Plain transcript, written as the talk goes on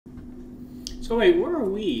So wait, where are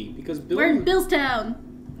we? Because Bill... We're in Billstown.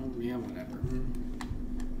 Oh, yeah, whatever.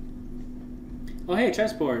 Oh, hey,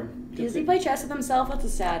 chessboard. Does he play chess with himself? That's a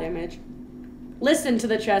sad image. Listen to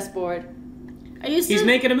the chessboard. He's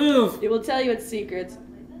making a move. It will tell you its secrets.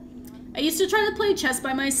 I used to try to play chess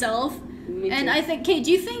by myself. Me too. And I think, Kate,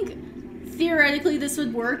 do you think theoretically this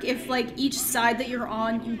would work if, like, each side that you're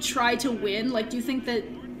on, you try to win? Like, do you think that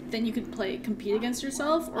then you could compete against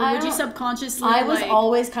yourself? Or would you subconsciously, I was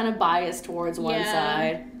always kind of biased towards one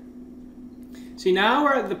side. See, now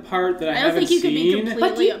we're at the part that I haven't don't think you seen. could be completely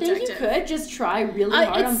But do you objective. think you could just try really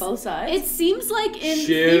hard on both sides? It seems like in Shiv's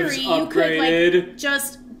theory you could, upgraded. like,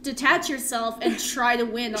 just detach yourself and try to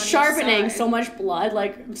win on Sharpening each side. so much blood,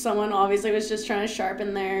 like someone obviously was just trying to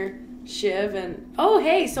sharpen their shiv and... Oh,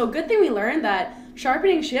 hey, so good thing we learned that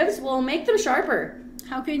sharpening shivs will make them sharper.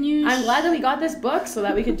 How can you... I'm glad that we got this book so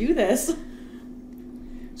that we could do this.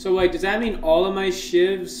 So, like, does that mean all of my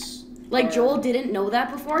shivs... Like, Joel didn't know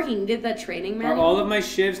that before? He needed that training manual? Are all of my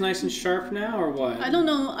shivs nice and sharp now, or what? I don't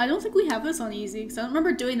know. I don't think we have this on easy, because I don't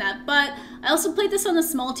remember doing that. But I also played this on a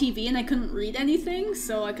small TV, and I couldn't read anything,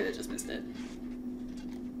 so I could have just missed it.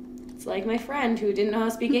 It's like my friend who didn't know how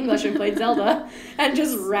to speak English and played Zelda, and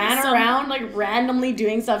just ran around, like, randomly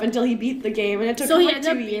doing stuff until he beat the game, and it took him, like,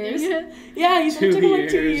 2 years. Yeah, he said it took him, like,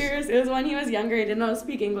 2 years. It was when he was younger, he didn't know how to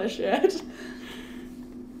speak English yet.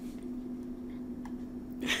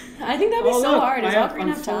 I think that'd be so hard. It's not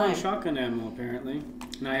enough time. Shotgun ammo apparently,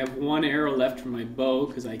 and I have 1 arrow left from my bow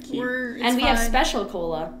because I keep. And we have special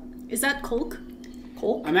cola. Is that Coke?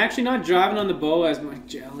 Coke. I'm actually not driving on the bow as my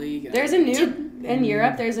jelly. There's a new in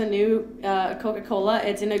Europe. There's a new Coca-Cola.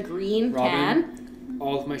 It's in a green can.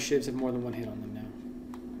 All of my shivs have more than 1 hit on them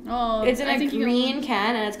now. Oh, it's in a green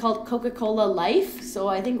can, and it's called Coca-Cola Life. So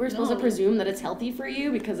I think we're supposed to presume that it's healthy for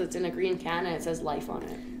you because it's in a green can and it says Life on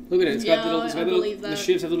it. Look at it. It's got little. The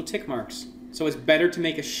shivs have little tick marks. So it's better to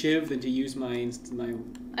make a shiv than to use my.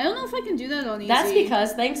 I don't know if I can do that on easy. That's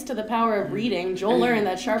because, thanks to the power of reading, Joel learned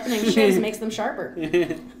that sharpening shivs makes them sharper.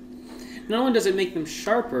 Not only does it make them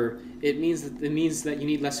sharper, it means that you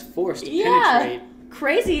need less force to penetrate.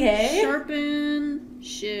 Crazy, hey? Sharpen,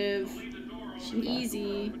 shiv,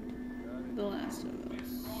 easy, The Last of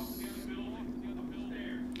Us.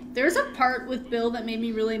 There's a part with Bill that made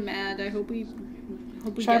me really mad. I hope we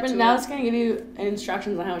sharpen. Now it's going to give you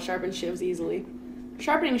instructions on how to sharpen shivs easily.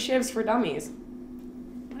 Sharpening shivs for dummies.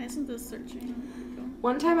 Why isn't this searching?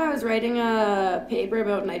 One time I was writing a paper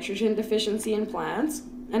about nitrogen deficiency in plants,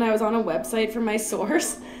 and I was on a website for my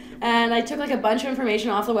source, and I took like a bunch of information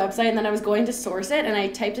off the website, and then I was going to source it, and I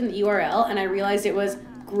typed in the URL, and I realized it was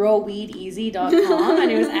growweedeasy.com,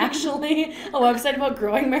 and it was actually a website about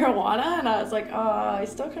growing marijuana, and I was like, oh, I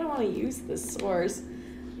still kind of want to use this source.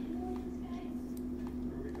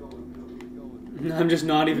 I'm just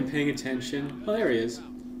not even paying attention. Oh, there he is.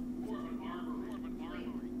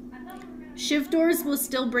 Shiv doors will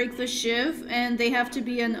still break the shiv, and they have to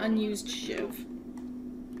be an unused shiv.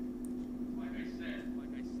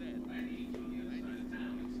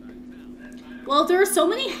 Well, there are so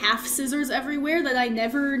many half scissors everywhere that I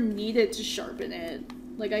never needed to sharpen it.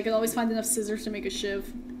 Like, I could always find enough scissors to make a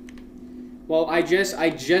shiv. Well, I just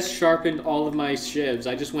sharpened all of my shivs.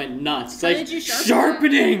 I just went nuts. It's How like, did you sharpen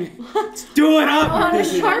sharpening! Let's do it up! Oh, I'm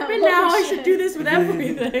sharpened now. I should do this with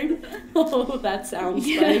everything. Oh, that sounds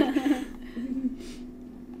like...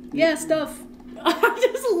 Yeah, stuff. I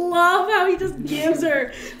just love how he just gives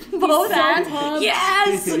her both hands.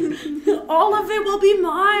 Yes! All of it will be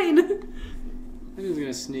mine. I'm just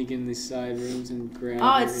gonna sneak in these side rooms and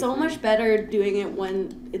grab it's so much better doing it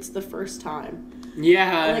when it's the first time.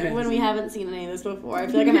 Yeah. Like when we haven't seen any of this before. I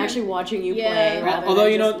feel like I'm actually watching you play rather although,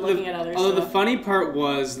 than you know, just looking at other although stuff. the funny part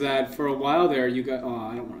was that for a while there you got... Oh,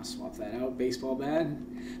 I don't want to swap that out. Baseball bat.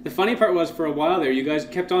 The funny part was for a while there you guys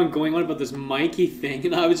kept on going on about this Mikey thing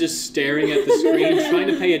and I was just staring at the screen trying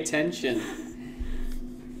to pay attention.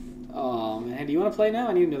 Oh, man. Do you want to play now?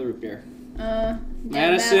 I need another root beer.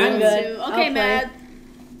 Madison? I'm good. Okay, Matt.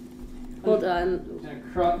 Hold on.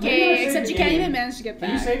 Okay, except you can't even manage to get back.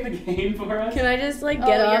 Can you save the game for us? Can I just, like,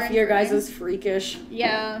 get off your guys' freakish?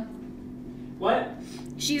 Yeah. What?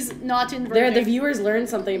 She's not inverting. The viewers learned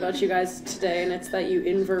something about you guys today, and it's that you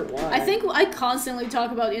invert Y. I think I constantly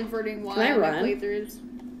talk about inverting Y Can I in my run? playthroughs.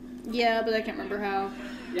 Yeah, but I can't remember how.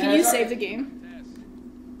 Yeah, Can you save the game?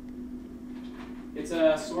 It's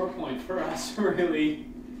a sore point for us, really.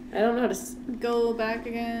 I don't know how to... Go back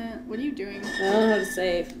again. What are you doing? I don't know how to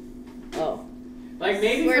save. Oh. Like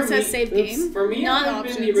maybe where for it says me, save game. For me, not it would have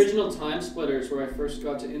been the options. original Time Splitters where I first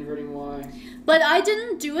got to inverting Y. But I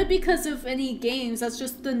didn't do it because of any games. That's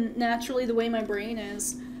just naturally the way my brain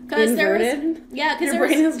is. Because Inverted? because Your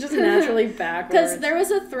brain is just naturally backwards. Because there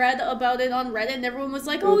was a thread about it on Reddit, and everyone was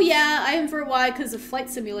like, "Oh yeah, I am for Y because of flight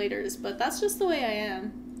simulators." But that's just the way I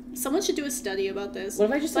am. Someone should do a study about this. What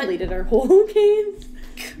if I just deleted our whole game?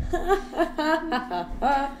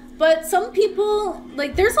 But some people,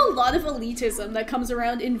 like, there's a lot of elitism that comes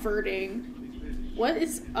around inverting. What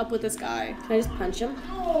is up with this guy? Can I just punch him?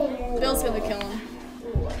 Bill's gonna kill him.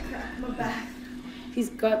 Oh, I cracked my back. He's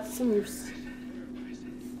got some...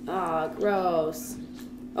 Ah, gross.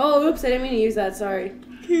 Oh, oops, I didn't mean to use that, sorry.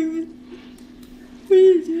 What are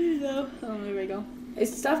you doing though? Oh, there we go.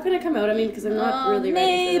 Is stuff gonna come out at me because I'm not really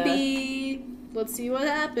ready for that? Maybe. Let's see what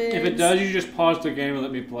happens. If it does, you just pause the game and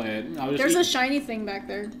let me play it. I'll just There's a shiny thing back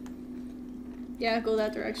there. Yeah, go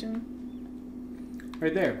that direction.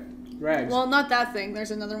 right there. Rags. Well, not that thing.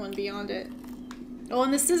 There's another one beyond it. Oh,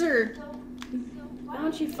 and the scissor. Why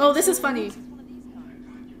don't you fix Oh, this is funny.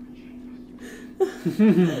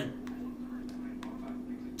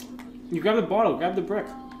 You grab the bottle, grab the brick.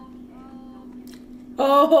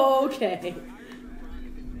 Oh, okay.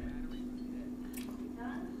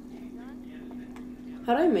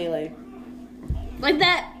 How do I melee? Like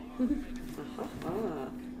that. Uh-huh.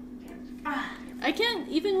 I can't,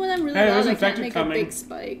 even when I'm really Hey, there's loud, I an can't infected make coming. a big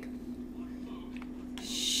spike.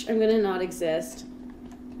 Shh, I'm gonna not exist.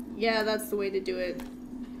 Yeah, that's the way to do it.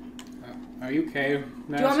 Are you okay?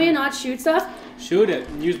 Do you want me to not shoot stuff? Shoot it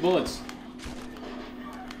and use bullets.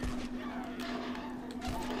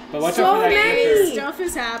 But watch So out for that many! clicker. Stuff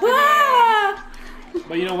is happening. Ah!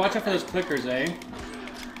 But you know, watch out for those clickers, eh?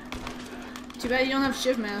 Too bad you don't have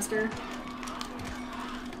Shiv Master.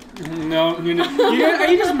 No, are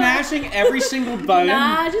you just mashing every single button?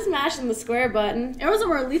 Nah, just mashing the square button. Arrows are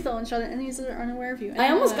more lethal and shot at enemies that are unaware of you. I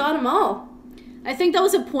almost got them all. I think that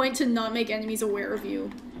was a point to not make enemies aware of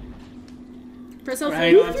you. Press L3.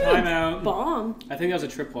 Hang on, timeout. Bomb. I think that was a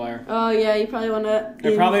tripwire. Oh yeah, you probably want to.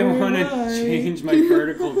 I probably want to change my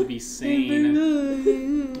vertical to be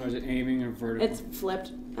sane. Or is it aiming or vertical? It's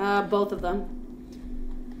flipped. Both of them.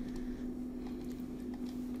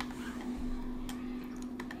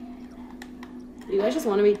 You guys just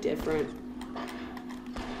want to be different.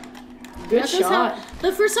 Good That's just shot.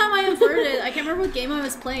 the first time I inverted, I can't remember what game I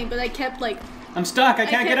was playing, but I kept like I'm stuck. I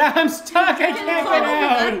can't get out. I'm stuck. I can't get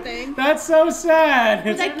that out. thing. That's so sad.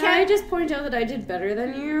 But Can I just point out that I did better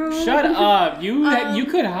than you? Shut up. You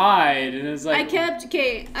could hide, and it's like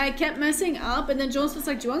I kept messing up, and then Jonas was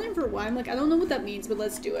like, "Do you want to invert Y?" I'm like, "I don't know what that means, but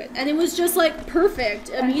let's do it." And it was just like perfect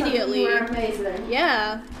immediately. You were amazing.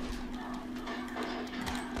 Yeah.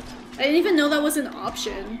 I didn't even know that was an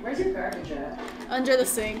option. Where's your garbage at? Under the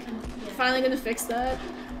sink. Finally gonna fix that.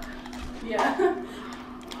 Yeah.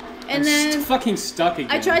 And I'm then fucking stuck again.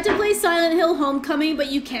 I tried to play Silent Hill Homecoming, but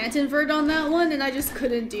you can't invert on that one, and I just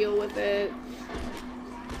couldn't deal with it.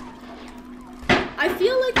 I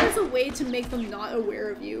feel like there's a way to make them not aware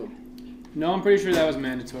of you. No, I'm pretty sure that was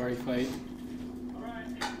mandatory fight.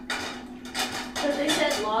 Because they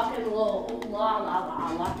said lock and load.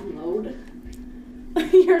 Lock and load.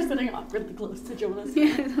 You're sitting awkwardly close to Jonas.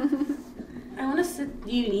 I want to sit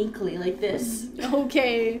uniquely like this.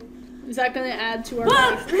 Okay. Is that gonna add to our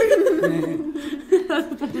life?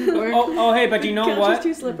 Oh, hey, but you know Couch what? is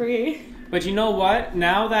too slippery. But you know what?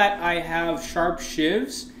 Now that I have sharp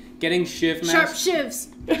shivs, getting shiv Sharp mask. shivs.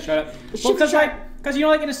 Shut up. Well, because you know,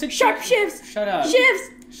 like in a situation. Sharp shivs. Shut up. Shivs.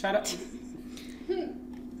 Shut up.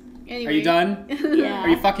 Anyway. Are you done? Yeah. Are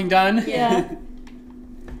you fucking done? Yeah.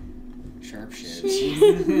 Sharp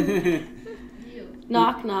shivs.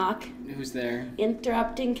 Knock knock. Who's there?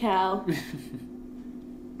 Interrupting Cal.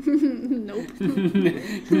 Nope.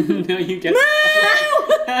 No, you get. No!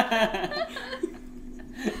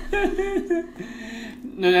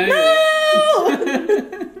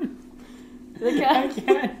 The cow. I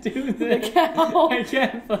can't do this. The cow. I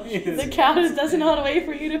can't play this. The cow just doesn't know how to wait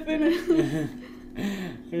for you to finish. I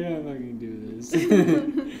can't fucking do this.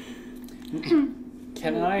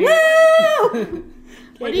 Can I? No!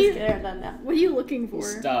 What are you- done now. What are you looking for?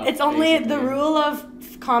 Stuff. It's only basically. the rule of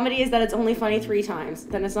comedy is that it's only funny 3 times.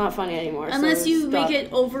 Then it's not funny anymore. Unless so you stop. make it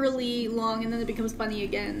overly long and then it becomes funny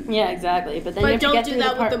again. Yeah, exactly. But then But you have don't to get do through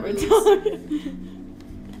that the part with where the it's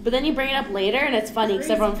But then you bring it up later and it's funny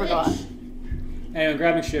because everyone forgot. Hey, I'm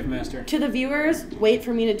grabbing Shiv Master. To the viewers, wait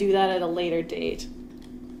for me to do that at a later date.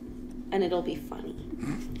 And it'll be funny.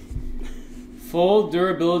 Full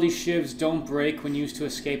durability shivs don't break when used to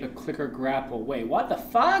escape a clicker grapple. Wait, what the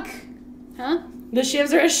fuck? Huh? The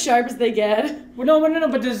shivs are as sharp as they get. Well, no,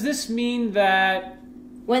 but does this mean that...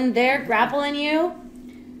 When they're grappling you,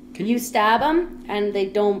 You stab them and they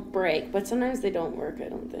don't break, but sometimes they don't work. I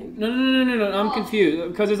don't think. No. I'm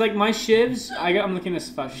confused because it's like my shivs. I'm looking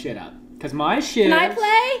this shit up because my shivs. Can I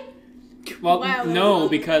play? Well, Wow. no,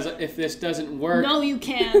 because if this doesn't work, No, you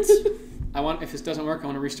can't. If this doesn't work, I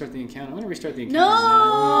want to restart the account. I'm gonna restart the account.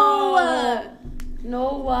 No.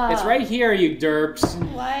 No. It's right here, you derps.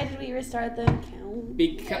 Why did we restart the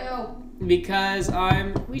account? Because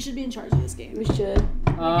I'm. We should be in charge of this game. We should.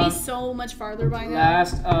 We'd be so much farther by now.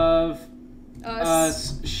 Last of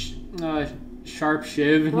Us. Sharp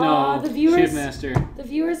Shiv. Aw, No, the viewers- Shiv Master. The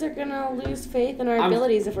viewers are gonna lose faith in our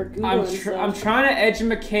abilities if we're googling stuff. I'm trying to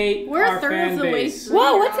educate We're a our third fan of the way base. through.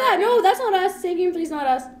 Whoa, what's that? No, that's not us. Save game, please, not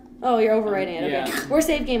us. Oh, you're overwriting it. Okay. Yeah. We're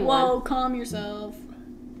save game Whoa, one. calm yourself.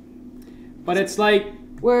 But it's like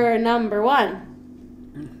We're number one.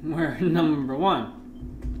 we're number one.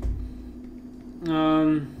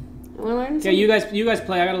 Wanna learn Okay, you guys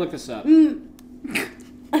play. I gotta look this up.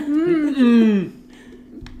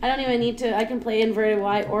 I don't even need to. I can play inverted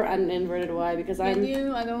Y or uninverted Y because Can I'm.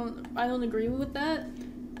 you? I don't agree with that.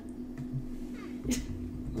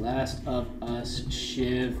 Last of Us,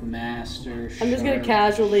 Shiv Master. I'm just gonna Sharp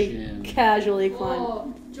casually Shiv. climb.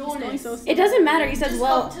 Oh, Jonas. It doesn't matter. He says, Just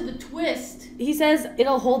well, up to the twist. he says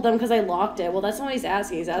it'll hold them because I locked it. Well, that's not what he's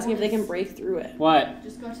asking. He's asking if they can break through it. What?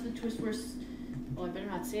 Just got to the twist where. Oh, I better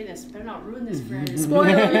not say this. Better not ruin this for anyone.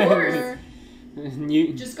 Spoiler alert.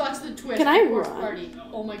 You, Just got to the twist. Can I Horse run? Party.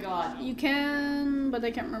 Oh my god. You can, but I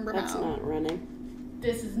can't remember That's how. not running.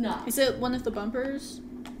 This is nuts. Is it one of the bumpers?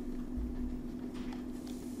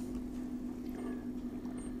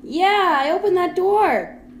 Yeah, I opened that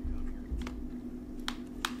door.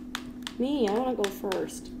 Me, I want to go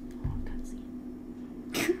first.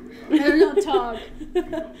 I don't know, talk.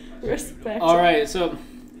 Respect. all right, so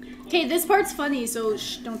Okay, this part's funny, so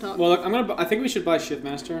don't talk. well, look, I think we should buy Shiv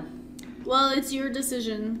Master. Well, it's your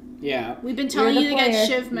decision. Yeah. We've been telling You're you the to get player.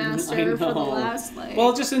 Shiv I Master for the know. last, like...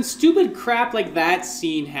 Well, just in stupid crap like that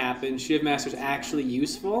scene happens, Shiv Master's actually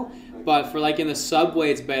useful. But for like in the subway,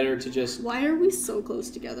 it's better to just. Why are we so close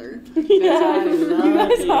together? Yeah, you love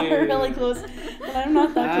guys you. are really close, but I'm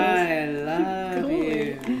not that I love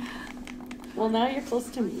you. close. Well, now you're close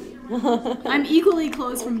to me. I'm equally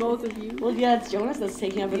close from both of you. Well, yeah, it's Jonas that's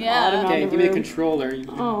taking up an Yeah. odd amount Okay, of give me the room. controller.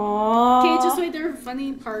 Aww. Okay, just wait, there are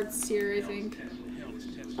funny parts here, I think.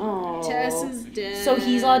 Aww. Tess is dead. So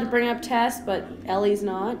he's allowed to bring up Tess, but Ellie's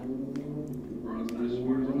not.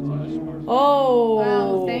 Oh.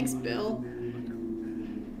 Wow, thanks, Bill.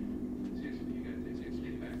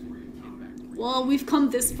 Well, we've come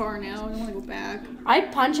this far now. I don't want to go back.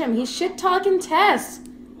 I'd punch him. He's shit talking Tess.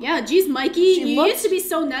 Yeah, geez, Mikey, She you looks- used to be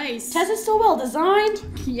so nice. Tess is so well designed.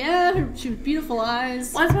 Yeah, she has beautiful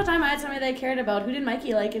eyes. Once upon a time, I had somebody that I cared about. Who did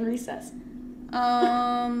Mikey like in recess?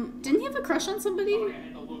 Didn't he have a crush on somebody?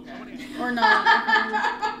 Or not?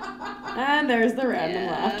 And there's the random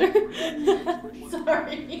Yeah. laughter.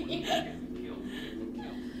 Sorry.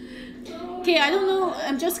 Okay, I don't know.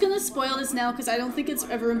 I'm just gonna spoil this now because I don't think it's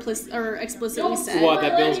ever explicitly Don't said. What?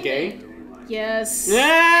 That Bill's gay? Yes.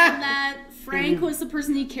 Ah! And that Frank was the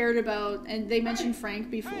person he cared about, and they mentioned Frank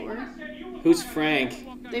before. Who's Frank?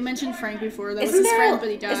 They mentioned Frank before. That Isn't was his there, friend, but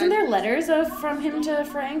he died. isn't there letters from him to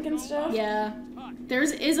Frank and stuff? Yeah. There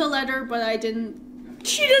is a letter, but I didn't.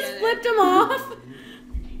 She just flipped him off.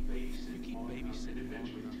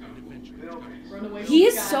 Run away He from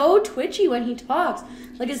is God. so twitchy when he talks.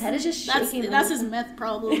 Like his head is just shaking. That's his meth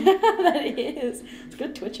problem. That is. It's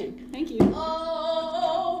good twitching. Thank you.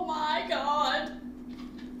 Oh my god.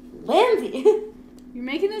 Lindsay. You're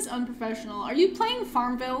making this unprofessional. Are you playing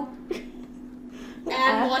Farmville?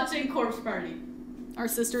 And watching Corpse Party. Our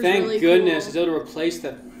sister's Thank really goodness, it's cool. able to replace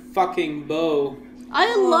the fucking bow.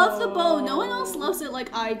 I love the bow. No one else loves it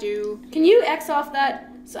like I do. Can you X off that?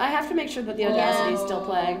 So I have to make sure that the Audacity is still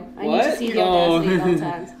playing. I need to What? see the Audacity at all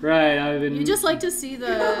times. Right, I've been. You just like to see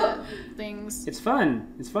the things. It's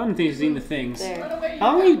fun. It's fun seeing the things. There. Run away,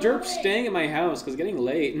 How long are you run derps away. staying at my house? Because it's getting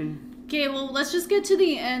late. Okay, well, let's just get to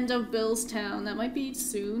the end of Bill's Town. That might be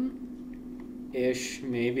soon. Ish,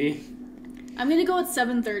 maybe. I'm gonna go at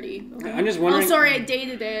 7:30. Okay? I'm just Oh, wondering. sorry, I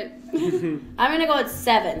dated it. I'm gonna go at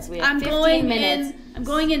 7, so we have I'm 15 going minutes. I'm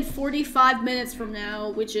going in 45 minutes from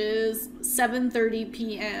now, which is 7:30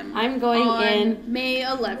 p.m. I'm going on in. May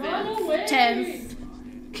Run 11th, away. 10th,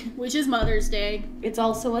 which is Mother's Day. It's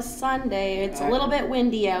also a Sunday. It's a little bit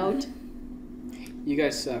windy out. You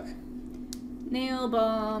guys suck. Nail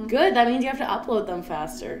bomb. Good, that means you have to upload them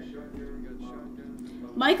faster.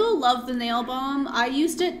 Michael loved the nail bomb. I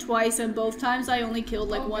used it twice, and both times I only killed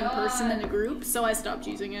like one person in a group, so I stopped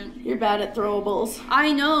using it. You're bad at throwables.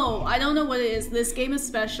 I know. I don't know what it is. This game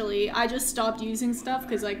especially. I just stopped using stuff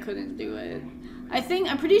because I couldn't do it.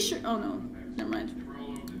 I'm pretty sure. Oh no, never mind.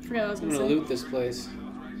 I forgot what I was I'm gonna gonna say. loot this place.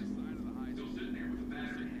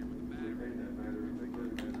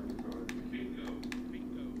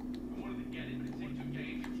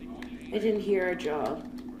 I didn't hear a job.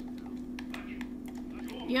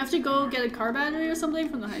 You have to go get a car battery or something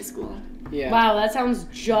from the high school. Yeah. Wow, that sounds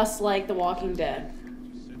just like The Walking Dead,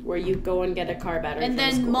 where you go and get a car battery. And from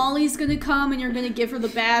then school. Molly's gonna come and you're gonna give her the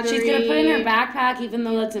battery. She's gonna put it in her backpack, even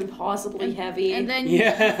though that's impossibly heavy. And then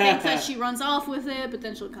Yeah. you think that she runs off with it, but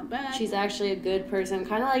then she'll come back. She's actually a good person,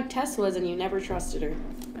 kind of like Tess was, and you never trusted her.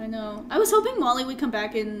 I know. I was hoping Molly would come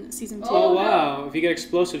back in season 2. Oh wow! If you get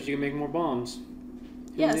explosives, you can make more bombs.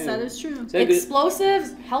 Who Yes, knew? that is true. Is that good?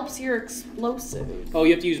 Explosives helps your explosive. Oh,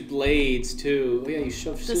 you have to use blades too. Oh yeah, you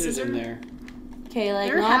shove scissors scissor? in there. Okay, like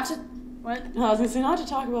There not have- to. What? No, I was gonna say not to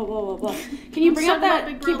talk about blah blah blah. Can you I'm bring up talking about that?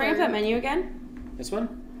 Big Can you bring up Brother. that menu again? This one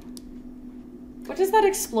What does that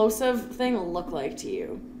explosive thing look like to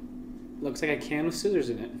you? looks like a can with scissors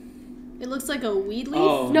in it. It looks like a weed leaf.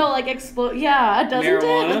 Oh. No, like explode. Yeah, doesn't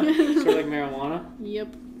Marijuana, it? sort of like marijuana.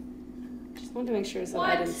 Yep. Just wanted to make sure so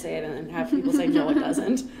I didn't say it and then have people say no, it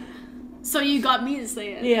doesn't. So you got me to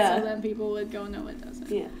say it. Yeah. So then people would go, no, it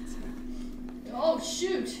doesn't. Yeah. Oh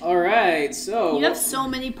shoot! All right, so You have so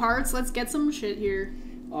many parts. Let's get some shit here.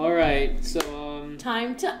 all right, so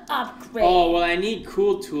Time to upgrade. oh well, I need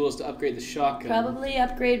cool tools to upgrade the shotgun. Probably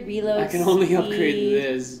upgrade reload. I can only speed, upgrade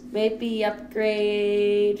this. Maybe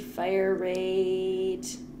upgrade fire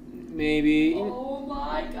rate. Maybe. Oh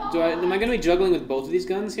my god! Am I gonna be juggling with both of these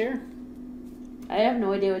guns here? I have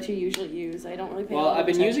no idea what you usually use. I don't really pay a Well, lot of I've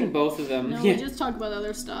been attention. using both of them. No, yeah. we just talk about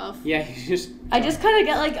other stuff. Yeah, you just. I just kind of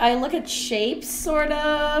get like I look at shapes sort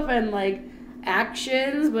of and like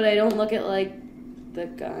actions, but I don't look at like the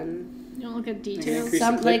gun. You don't look at I'm gonna details. increase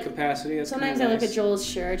Some- the clip like, capacity. That's Sometimes kinda I look nice. at Joel's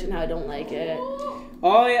shirt and how I don't like it.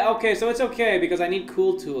 Oh yeah, okay, so it's okay because I need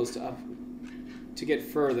cool tools to get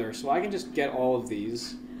further, so I can just get all of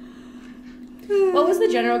these. What was the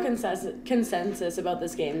general consensus about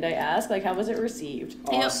this game? Did I ask? Like, how was it received?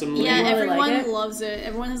 Awesomely. Yeah, Really like everyone it? loves it.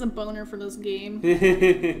 Everyone has a boner for this game.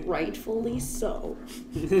 Rightfully so.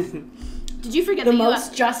 Did you forget The that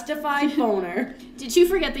most justified boner. Did you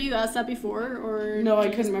forget that you asked that before, or No, I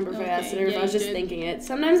did you couldn't remember if I okay, asked it or if yeah, I was you just did. thinking it.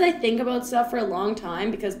 Sometimes I think about stuff for a long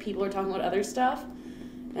time because people are talking about other stuff.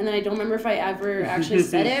 And then I don't remember if I ever actually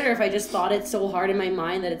said it or if I just thought it so hard in my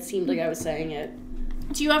mind that it seemed like I was saying it.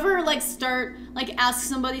 Do you ever like start like ask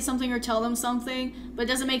somebody something or tell them something, but it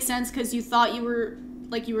doesn't make sense because you thought you were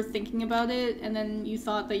thinking about it, and then you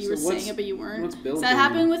thought that you were saying it, but you weren't? what's Bill So that doing?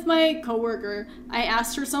 happened with my coworker. I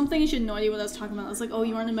asked her something, and she had no idea what I was talking about. I was like, "Oh,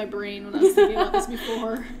 you weren't in my brain when I was thinking about this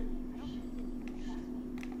before."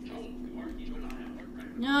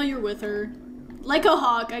 No, you're with her. Like a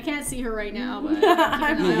hawk. I can't see her right now, but keep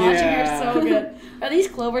I'm an eye on watching her. her so good. Are these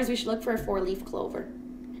clovers? We should look for a 4-leaf clover.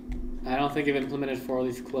 I don't think I've implemented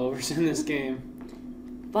 4-leaf clovers in this game.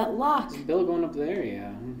 But luck. Is Bill going up there?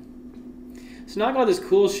 Yeah. So now I got all this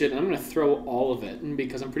cool shit, and I'm going to throw all of it,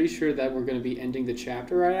 because I'm pretty sure that we're going to be ending the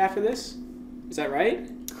chapter right after this. Is that right?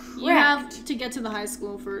 You have to get to the high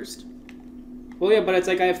school first. Well, yeah, but it's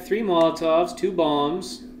like I have 3 Molotovs, 2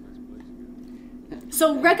 bombs.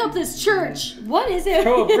 So wreck up this church. What is it?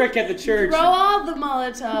 Throw a brick at the church. Throw all the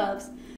Molotovs.